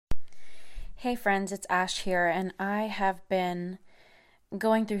Hey friends, it's Ash here, and I have been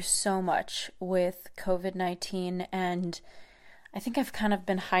going through so much with COVID-19, and I think I've kind of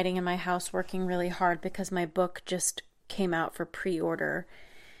been hiding in my house working really hard because my book just came out for pre-order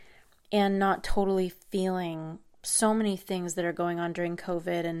and not totally feeling so many things that are going on during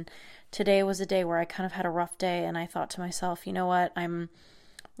COVID. And today was a day where I kind of had a rough day, and I thought to myself, you know what? I'm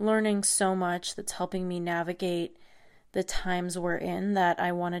learning so much that's helping me navigate the times we're in, that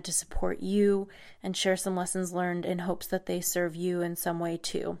I wanted to support you and share some lessons learned in hopes that they serve you in some way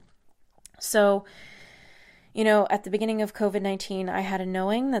too. So, at the beginning of COVID-19, I had a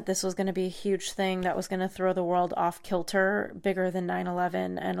knowing that this was going to be a huge thing that was going to throw the world off kilter, bigger than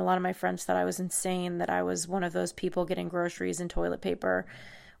 9/11. And a lot of my friends thought I was insane, that I was one of those people getting groceries and toilet paper,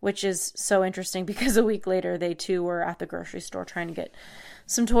 which is so interesting because a week later, they too were at the grocery store trying to get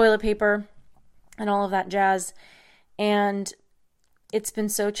some toilet paper and all of that jazz. And it's been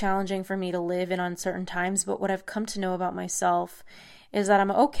so challenging for me to live in uncertain times, but what I've come to know about myself is that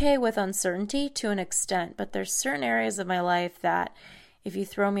I'm okay with uncertainty to an extent, but there's certain areas of my life that if you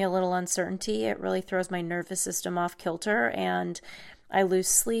throw me a little uncertainty, it really throws my nervous system off kilter and I lose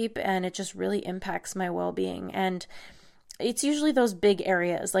sleep, and it just really impacts my well-being. And it's usually those big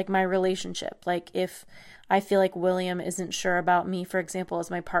areas, like my relationship. Like if I feel like William isn't sure about me, for example,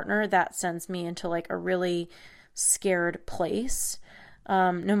 as my partner, that sends me into like a really scared place.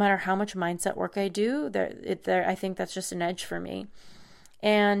 No matter how much mindset work I do, I think that's just an edge for me.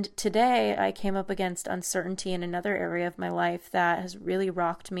 And today I came up against uncertainty in another area of my life that has really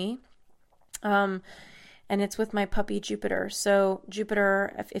rocked me. And it's with my puppy Jupiter. So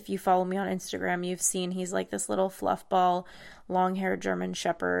Jupiter, if you follow me on Instagram, you've seen he's like this little fluff ball, long-haired German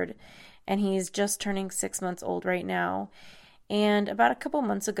Shepherd, and he's just turning 6 months old right now. And about a couple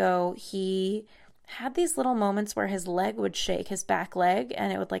months ago, he had these little moments where his leg would shake, his back leg,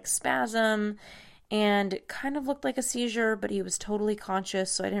 and it would like spasm, and it kind of looked like a seizure, but he was totally conscious,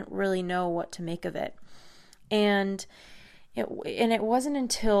 so I didn't really know what to make of it. And it wasn't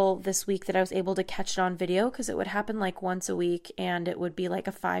until this week that I was able to catch it on video, because it would happen like once a week, and it would be like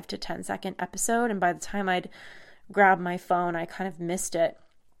a 5 to 10 second episode, and by the time I'd grab my phone, I kind of missed it.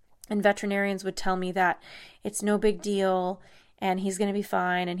 And veterinarians would tell me that it's no big deal, and he's going to be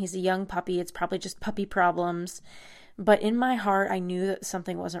fine, and he's a young puppy, it's probably just puppy problems. But in my heart, I knew that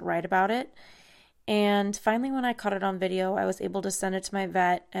something wasn't right about it. And finally, when I caught it on video, I was able to send it to my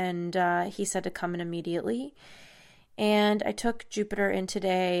vet, and he said to come in immediately. And I took Jupiter in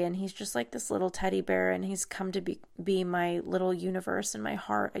today, and he's just like this little teddy bear, and he's come to be my little universe in my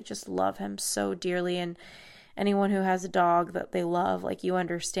heart. I just love him so dearly, and anyone who has a dog that they love, like, you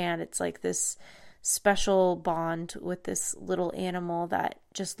understand, it's like this special bond with this little animal that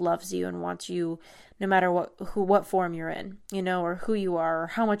just loves you and wants you no matter what form you're in, or who you are or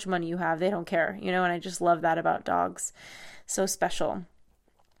how much money you have. They don't care, and I just love that about dogs. So special.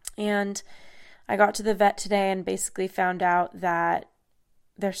 And I got to the vet today and basically found out that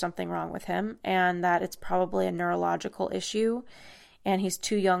there's something wrong with him, and that it's probably a neurological issue, and he's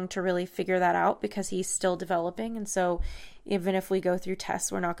too young to really figure that out because he's still developing. And so even if we go through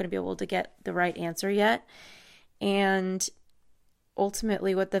tests, we're not going to be able to get the right answer yet. And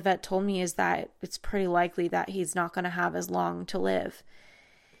ultimately what the vet told me is that it's pretty likely that he's not going to have as long to live.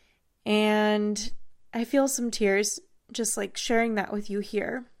 And I feel some tears just like sharing that with you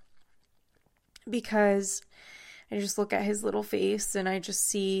here, because I just look at his little face and I just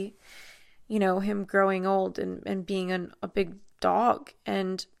see, him growing old and being a big dog.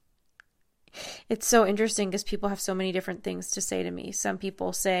 And it's so interesting because people have so many different things to say to me. Some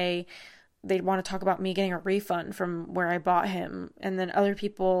people say they want to talk about me getting a refund from where I bought him. And then other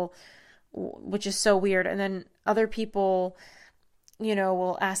people, which is so weird. And then other people,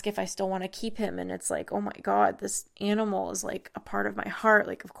 will ask if I still want to keep him. And it's like, oh my God, this animal is like a part of my heart.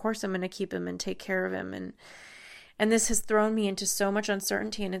 Like, of course I'm going to keep him and take care of him. And this has thrown me into so much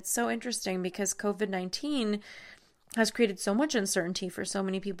uncertainty. And it's so interesting because COVID-19 has created so much uncertainty for so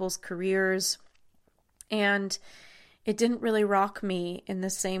many people's careers. And it didn't really rock me in the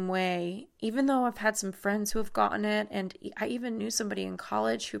same way, even though I've had some friends who have gotten it. And I even knew somebody in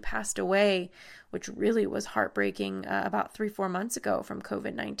college who passed away, which really was heartbreaking, about 3-4 months ago from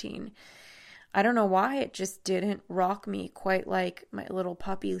COVID-19. I don't know why, it just didn't rock me quite like my little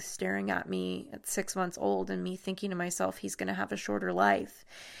puppy staring at me at 6 months old and me thinking to myself, he's going to have a shorter life.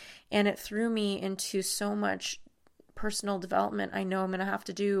 And it threw me into so much personal development I know I'm going to have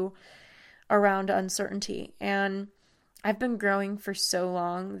to do around uncertainty. And I've been growing for so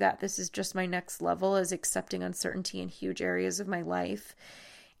long that this is just my next level, is accepting uncertainty in huge areas of my life.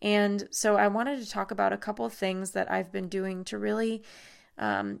 And so I wanted to talk about a couple of things that I've been doing to really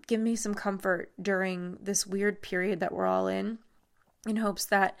give me some comfort during this weird period that we're all in hopes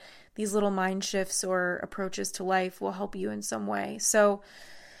that these little mind shifts or approaches to life will help you in some way. So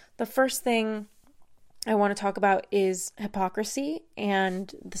the first thing I want to talk about is hypocrisy,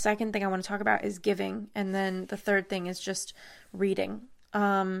 and the second thing I want to talk about is giving, and then the third thing is just reading.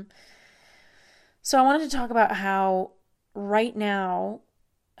 So I wanted to talk about how right now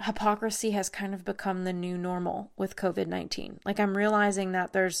hypocrisy has kind of become the new normal with COVID-19. Like, I'm realizing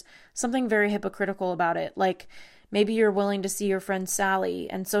that there's something very hypocritical about it. Like, maybe you're willing to see your friend Sally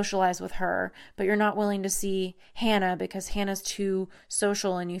and socialize with her, but you're not willing to see Hannah because Hannah's too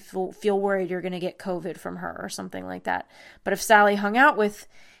social and you feel worried you're going to get COVID from her or something like that. But if Sally hung out with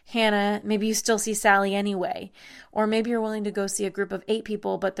Hannah, maybe you still see Sally anyway. Or maybe you're willing to go see a group of 8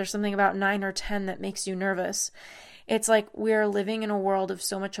 people, but there's something about 9 or 10 that makes you nervous. It's like we're living in a world of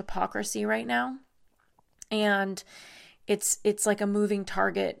so much hypocrisy right now. And it's like a moving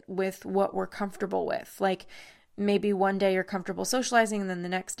target with what we're comfortable with. Like, maybe one day you're comfortable socializing and then the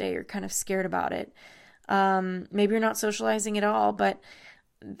next day you're kind of scared about it. Maybe you're not socializing at all, but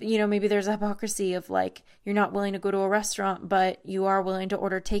maybe there's a hypocrisy of like, you're not willing to go to a restaurant, but you are willing to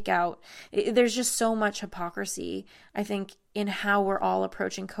order takeout. There's just so much hypocrisy, I think, in how we're all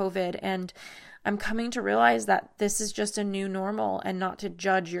approaching COVID. And I'm coming to realize that this is just a new normal and not to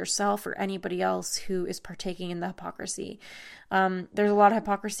judge yourself or anybody else who is partaking in the hypocrisy. There's a lot of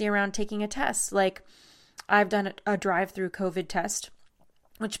hypocrisy around taking a test. Like, I've done a drive-through COVID test,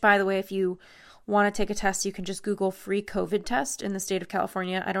 which, by the way, if you want to take a test, you can just Google free COVID test in the state of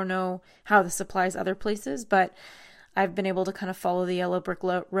California. I don't know how this applies other places, but I've been able to kind of follow the yellow brick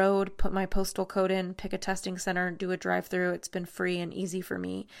road, put my postal code in, pick a testing center, do a drive-through. It's been free and easy for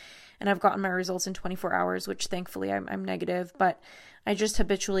me. And I've gotten my results in 24 hours, which thankfully I'm negative, but I just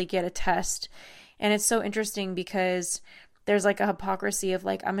habitually get a test. And it's so interesting because there's like a hypocrisy of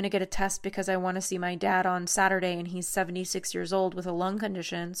like, I'm going to get a test because I want to see my dad on Saturday and he's 76 years old with a lung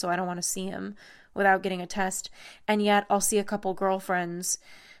condition, so I don't want to see him without getting a test. And yet I'll see a couple girlfriends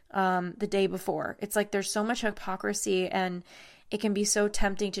the day before. It's like there's so much hypocrisy, and it can be so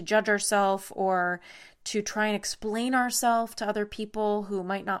tempting to judge ourselves or to try and explain ourselves to other people who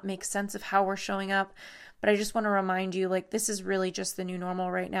might not make sense of how we're showing up. But I just want to remind you, like, this is really just the new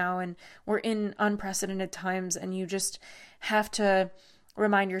normal right now, and we're in unprecedented times, and you just have to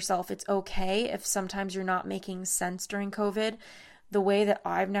remind yourself it's okay if sometimes you're not making sense during COVID. The way that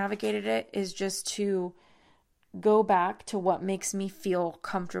I've navigated it is just to go back to what makes me feel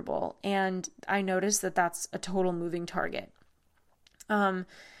comfortable, and I noticed that that's a total moving target. The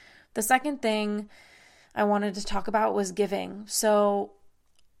second thing I wanted to talk about was giving. So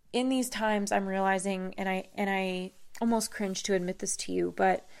in these times, I'm realizing, and I almost cringe to admit this to you,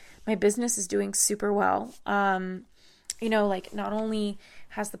 but my business is doing super well. Like, not only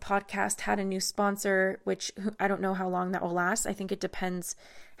has the podcast had a new sponsor, which I don't know how long that will last. I think it depends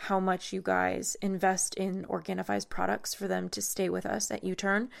how much you guys invest in Organifi's products for them to stay with us at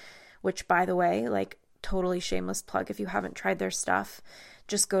U-Turn, which, by the way, like, totally shameless plug. If you haven't tried their stuff,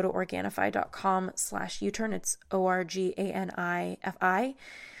 just go to Organifi.com/U-Turn. It's ORGANIFI.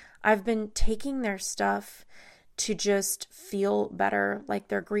 I've been taking their stuff to just feel better, like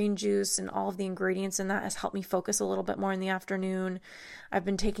their green juice and all of the ingredients in that has helped me focus a little bit more in the afternoon. I've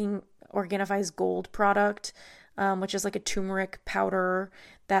been taking Organifi's Gold product, which is like a turmeric powder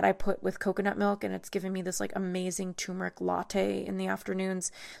that I put with coconut milk, and it's given me this like amazing turmeric latte in the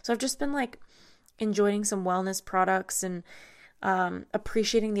afternoons. So I've just been like enjoying some wellness products and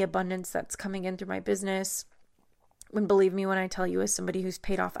appreciating the abundance that's coming in through my business. And believe me when I tell you, as somebody who's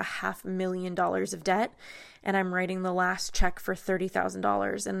paid off $500,000 of debt, and I'm writing the last check for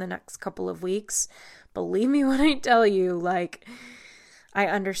 $30,000 in the next couple of weeks, believe me when I tell you, like, I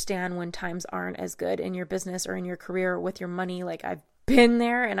understand when times aren't as good in your business or in your career with your money. Like, I've been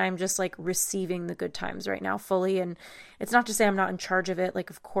there, and I'm just like receiving the good times right now fully. And it's not to say I'm not in charge of it. Like,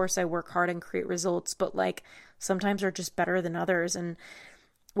 of course I work hard and create results, but like sometimes they're just better than others. And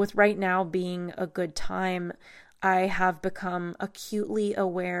with right now being a good time, I have become acutely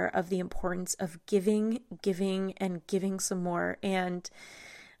aware of the importance of giving, and giving some more. And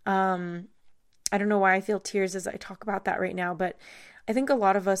I don't know why I feel tears as I talk about that right now, but I think a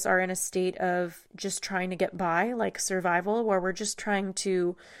lot of us are in a state of just trying to get by, like survival, where we're just trying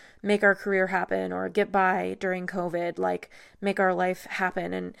to make our career happen or get by during COVID, like make our life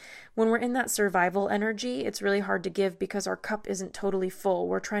happen. And when we're in that survival energy, it's really hard to give because our cup isn't totally full.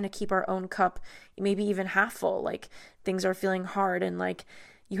 We're trying to keep our own cup maybe even half full. Like, things are feeling hard, and like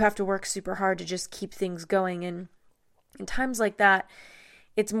you have to work super hard to just keep things going. And in times like that,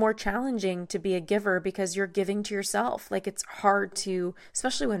 it's more challenging to be a giver because you're giving to yourself. Like it's hard to,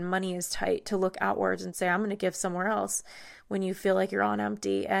 especially when money is tight, to look outwards and say, I'm going to give somewhere else when you feel like you're on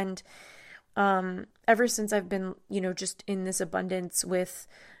empty. And ever since I've been, just in this abundance with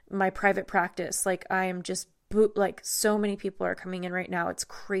my private practice, like I am just like so many people are coming in right now. It's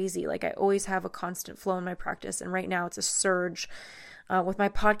crazy. Like I always have a constant flow in my practice. And right now it's a surge with my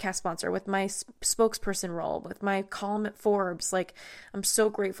podcast sponsor, with my spokesperson role, with my column at Forbes. Like I'm so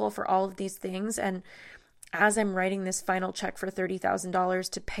grateful for all of these things. And as I'm writing this final check for $30,000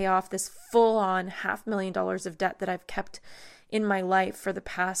 to pay off this full-on $500,000 of debt that I've kept in my life for the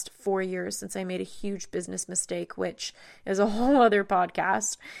past 4 years since I made a huge business mistake, which is a whole other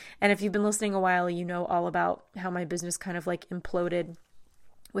podcast. And if you've been listening a while, you know all about how my business kind of like imploded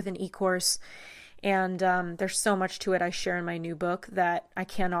with an e-course. And there's so much to it I share in my new book that I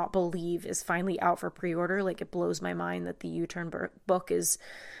cannot believe is finally out for pre-order. Like it blows my mind that the U-Turn book is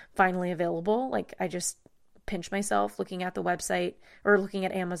finally available. Like I just pinch myself looking at the website or looking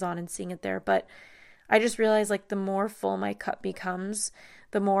at Amazon and seeing it there. But I just realized like the more full my cup becomes,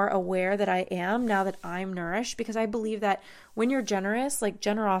 the more aware that I am now that I'm nourished, because I believe that when you're generous, like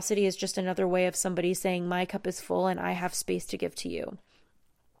generosity is just another way of somebody saying my cup is full and I have space to give to you.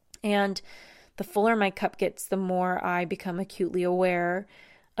 And the fuller my cup gets, the more I become acutely aware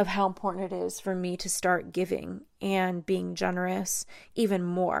of how important it is for me to start giving and being generous even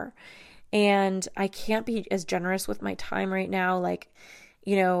more. And I can't be as generous with my time right now, like,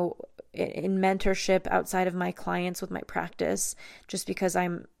 in mentorship outside of my clients with my practice, just because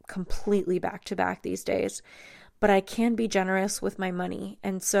I'm completely back to back these days. But I can be generous with my money.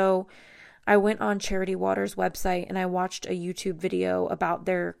 And so I went on Charity Water's website and I watched a YouTube video about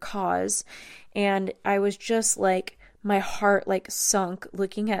their cause. And I was just like, my heart like sunk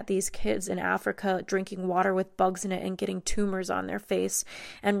looking at these kids in Africa drinking water with bugs in it and getting tumors on their face,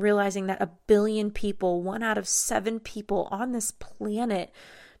 and realizing that 1 billion people, 1 out of 7 people on this planet,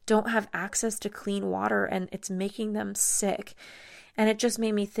 don't have access to clean water, and it's making them sick. And it just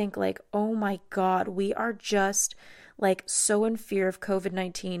made me think like, oh my God, we are just like so in fear of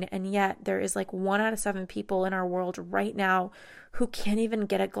COVID-19. And yet there is like 1 out of 7 people in our world right now who can't even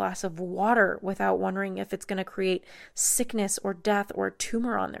get a glass of water without wondering if it's going to create sickness or death or a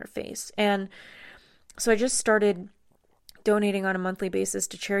tumor on their face. And so I just started donating on a monthly basis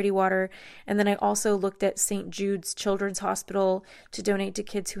to Charity Water. And then I also looked at St. Jude's Children's Hospital to donate to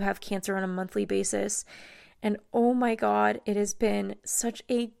kids who have cancer on a monthly basis. And oh my God, it has been such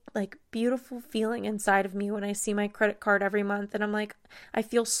a like beautiful feeling inside of me when I see my credit card every month. And I'm like, I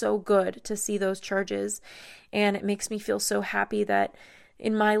feel so good to see those charges. And it makes me feel so happy that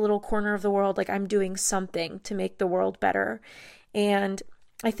in my little corner of the world, like I'm doing something to make the world better. And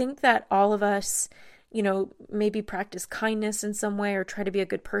I think that all of us, maybe practice kindness in some way or try to be a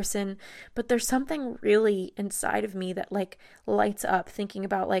good person, but there's something really inside of me that like lights up thinking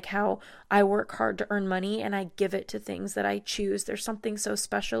about like how I work hard to earn money and I give it to things that I choose. There's something so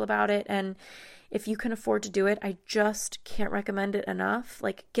special about it. And if you can afford to do it, I just can't recommend it enough.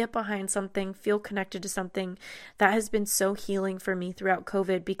 Like get behind something, feel connected to something. That has been so healing for me throughout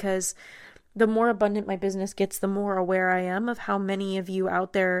COVID, because the more abundant my business gets, the more aware I am of how many of you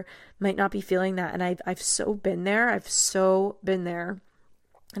out there might not be feeling that. And I've so been there. I've so been there.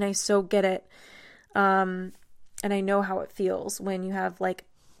 And I so get it. And I know how it feels when you have like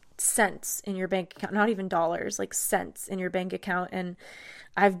cents in your bank account, not even dollars, like cents in your bank account. And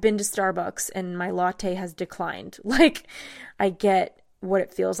I've been to Starbucks and my latte has declined. Like I get what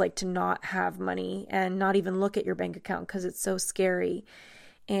it feels like to not have money and not even look at your bank account because it's so scary.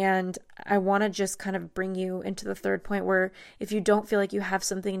 And I want to just kind of bring you into the third point where if you don't feel like you have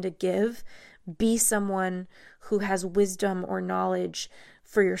something to give, be someone who has wisdom or knowledge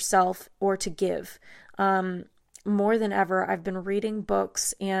for yourself or to give. More than ever, I've been reading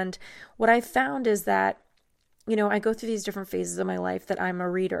books, and what I found is that, I go through these different phases of my life that I'm a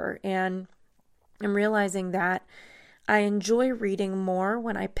reader, and I'm realizing that I enjoy reading more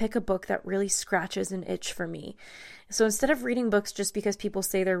when I pick a book that really scratches an itch for me. So instead of reading books just because people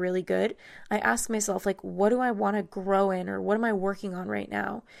say they're really good, I ask myself, like, what do I want to grow in, or what am I working on right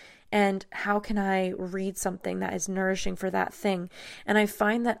now? And how can I read something that is nourishing for that thing? And I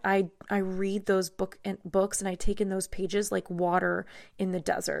find that I read those books and I take in those pages like water in the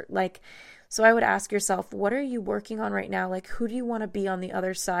desert. So I would ask yourself, what are you working on right now? Like, who do you want to be on the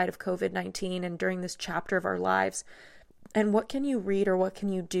other side of COVID-19 and during this chapter of our lives? And what can you read or what can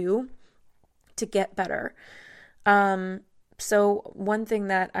you do to get better? So one thing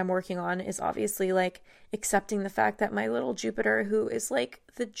that I'm working on is obviously like accepting the fact that my little Jupiter, who is like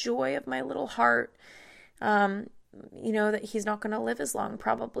the joy of my little heart, that he's not going to live as long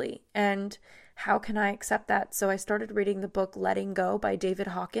probably. And how can I accept that? So I started reading the book Letting Go by David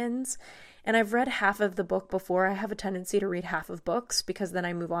Hawkins. And I've read half of the book before. I have a tendency to read half of books because then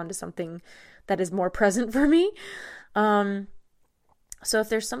I move on to something that is more present for me. So if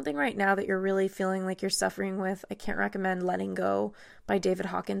there's something right now that you're really feeling like you're suffering with, I can't recommend Letting Go by David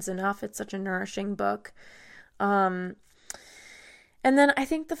Hawkins enough. It's such a nourishing book. And then I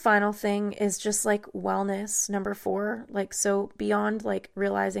think the final thing is just like wellness, number 4. Like, so beyond like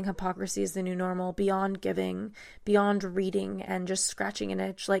realizing hypocrisy is the new normal, beyond giving, beyond reading and just scratching an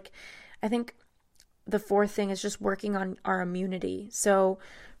itch, like I think the 4th thing is just working on our immunity. So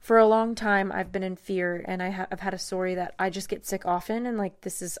for a long time, I've been in fear, and I've had a story that I just get sick often, and like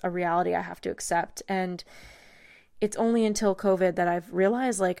this is a reality I have to accept. And it's only until COVID that I've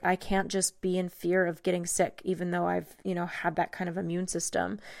realized like I can't just be in fear of getting sick, even though I've, had that kind of immune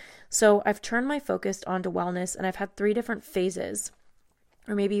system. So I've turned my focus onto wellness, and I've had 3 different phases,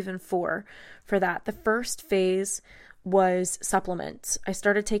 or maybe even 4 for that. The first phase was supplements. I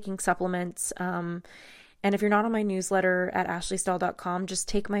started taking supplements. And if you're not on my newsletter at ashleystahl.com, just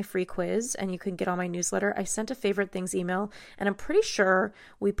take my free quiz and you can get on my newsletter. I sent a favorite things email, and I'm pretty sure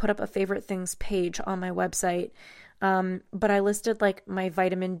we put up a favorite things page on my website. But I listed like my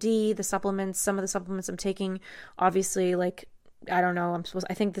vitamin D, the supplements, some of the supplements I'm taking. Obviously, like, I don't know,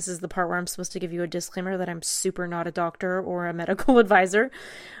 I think this is the part where I'm supposed to give you a disclaimer that I'm super not a doctor or a medical advisor,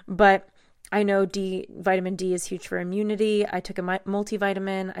 but I know vitamin D is huge for immunity. I took a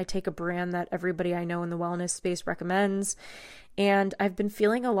multivitamin. I take a brand that everybody I know in the wellness space recommends. And I've been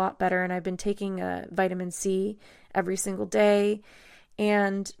feeling a lot better, and I've been taking vitamin C every single day.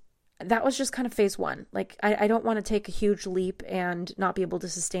 And that was just kind of phase 1. Like, I don't want to take a huge leap and not be able to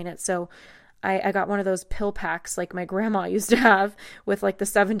sustain it. So I got one of those pill packs like my grandma used to have with like the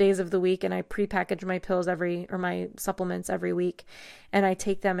 7 days of the week, and I prepackage my pills my supplements every week, and I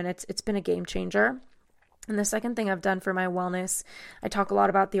take them, and it's been a game changer. And the second thing I've done for my wellness, I talk a lot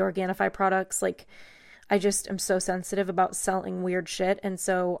about the Organifi products. Like, I just am so sensitive about selling weird shit. And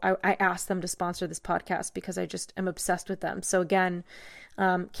so I asked them to sponsor this podcast because I just am obsessed with them. So again,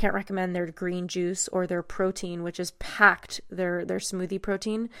 can't recommend their green juice or their protein, which is packed, their smoothie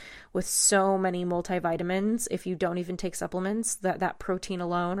protein, with so many multivitamins. If you don't even take supplements, that protein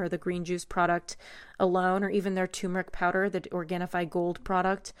alone, or the green juice product alone, or even their turmeric powder, the Organifi Gold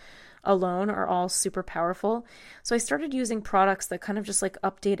product alone, are all super powerful. So I started using products that kind of just like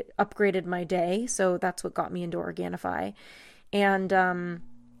upgraded my day. So that's what got me into Organifi. And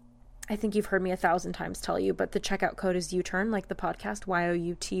I think you've heard me 1,000 times tell you, but the checkout code is U-Turn, like the podcast,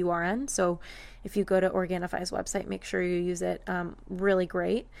 YOUTURN. So if you go to Organifi's website, make sure you use it. Really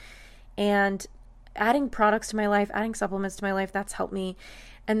great. And adding products to my life, adding supplements to my life, that's helped me.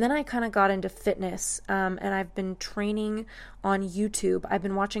 And then I kind of got into fitness, and I've been training on YouTube. I've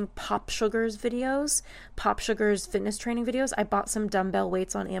been watching Pop Sugar's fitness training videos. I bought some dumbbell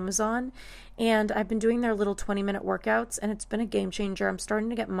weights on Amazon, and I've been doing their little 20-minute workouts, and it's been a game changer. I'm starting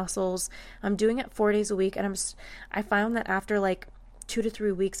to get muscles. I'm doing it 4 days a week, and I found that after like 2 to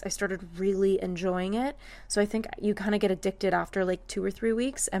 3 weeks, I started really enjoying it. So I think you kind of get addicted after like 2 or 3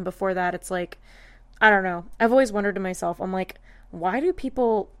 weeks, and before that, it's like, I don't know. I've always wondered to myself, I'm like, why do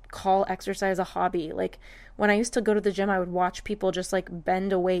people call exercise a hobby? Like, when I used to go to the gym, I would watch people just like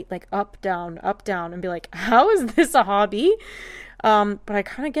bend a weight, like up, down, and be like, how is this a hobby? But I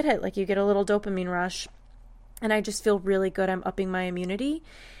kind of get it. Like, you get a little dopamine rush, and I just feel really good. I'm upping my immunity.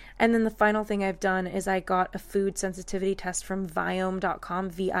 And then the final thing I've done is I got a food sensitivity test from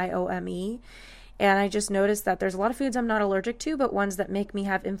Viome.com, Viome. And I just noticed that there's a lot of foods I'm not allergic to, but ones that make me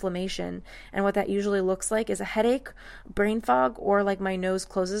have inflammation. And what that usually looks like is a headache, brain fog, or like my nose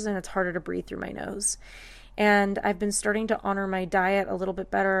closes and it's harder to breathe through my nose. And I've been starting to honor my diet a little bit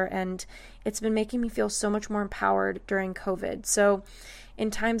better, and it's been making me feel so much more empowered during COVID. So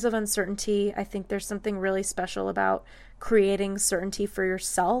in times of uncertainty, I think there's something really special about creating certainty for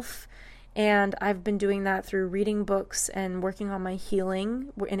yourself. And I've been doing that through reading books and working on my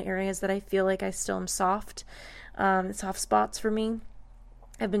healing in areas that I feel like I still am soft spots for me.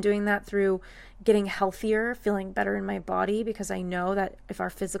 I've been doing that through getting healthier, feeling better in my body, because I know that if our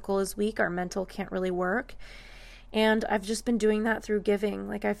physical is weak, our mental can't really work. And I've just been doing that through giving.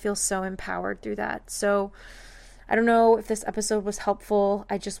 Like, I feel so empowered through that. So I don't know if this episode was helpful.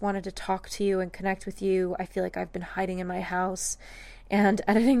 I just wanted to talk to you and connect with you. I feel like I've been hiding in my house and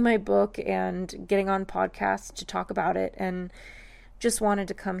editing my book and getting on podcasts to talk about it, and just wanted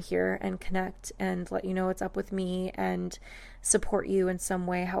to come here and connect and let you know what's up with me and support you in some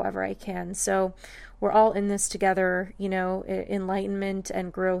way, however I can. So we're all in this together. Enlightenment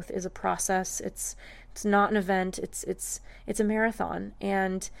and growth is a process. It's It's not an event. It's a marathon,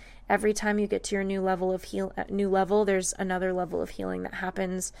 and every time you get to your new level, there's another level of healing that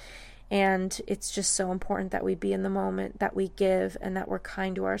happens. And it's just so important that we be in the moment, that we give, and that we're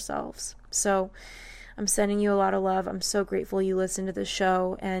kind to ourselves. So I'm sending you a lot of love. I'm so grateful you listen to the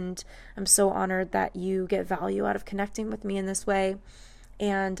show, and I'm so honored that you get value out of connecting with me in this way.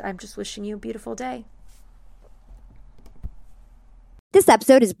 And I'm just wishing you a beautiful day. This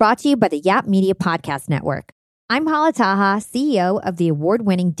episode is brought to you by the Yap Media Podcast Network. I'm Hala Taha, CEO of the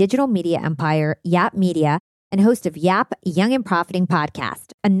award-winning digital media empire, Yap Media, and host of Yap Young and Profiting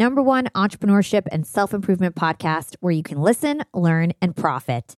Podcast, a #1 entrepreneurship and self-improvement podcast where you can listen, learn, and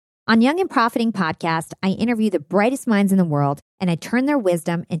profit. On Young and Profiting Podcast, I interview the brightest minds in the world, and I turn their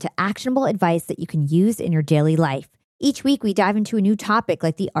wisdom into actionable advice that you can use in your daily life. Each week, we dive into a new topic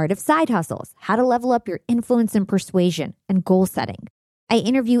like the art of side hustles, how to level up your influence and persuasion, and goal setting. I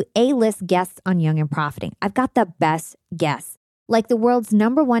interview A-list guests on Young and Profiting. I've got the best guests, like the world's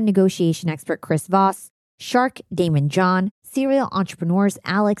 #1 negotiation expert, Chris Voss, Shark Damon John, serial entrepreneurs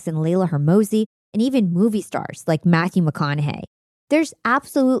Alex and Layla Hermosi, and even movie stars like Matthew McConaughey. There's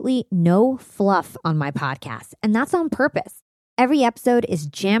absolutely no fluff on my podcast, and that's on purpose. Every episode is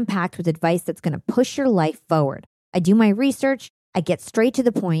jam-packed with advice that's going to push your life forward. I do my research, I get straight to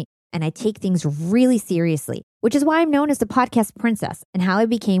the point, and I take things really seriously, which is why I'm known as the podcast princess and how I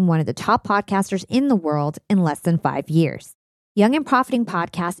became one of the top podcasters in the world in less than 5 years. Young and Profiting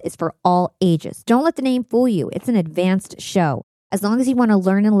Podcast is for all ages. Don't let the name fool you. It's an advanced show. As long as you want to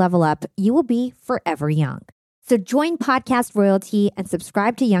learn and level up, you will be forever young. So join podcast royalty and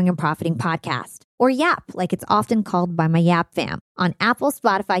subscribe to Young and Profiting Podcast, or Yap, like it's often called by my Yap fam, on Apple,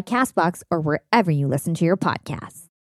 Spotify, CastBox, or wherever you listen to your podcasts.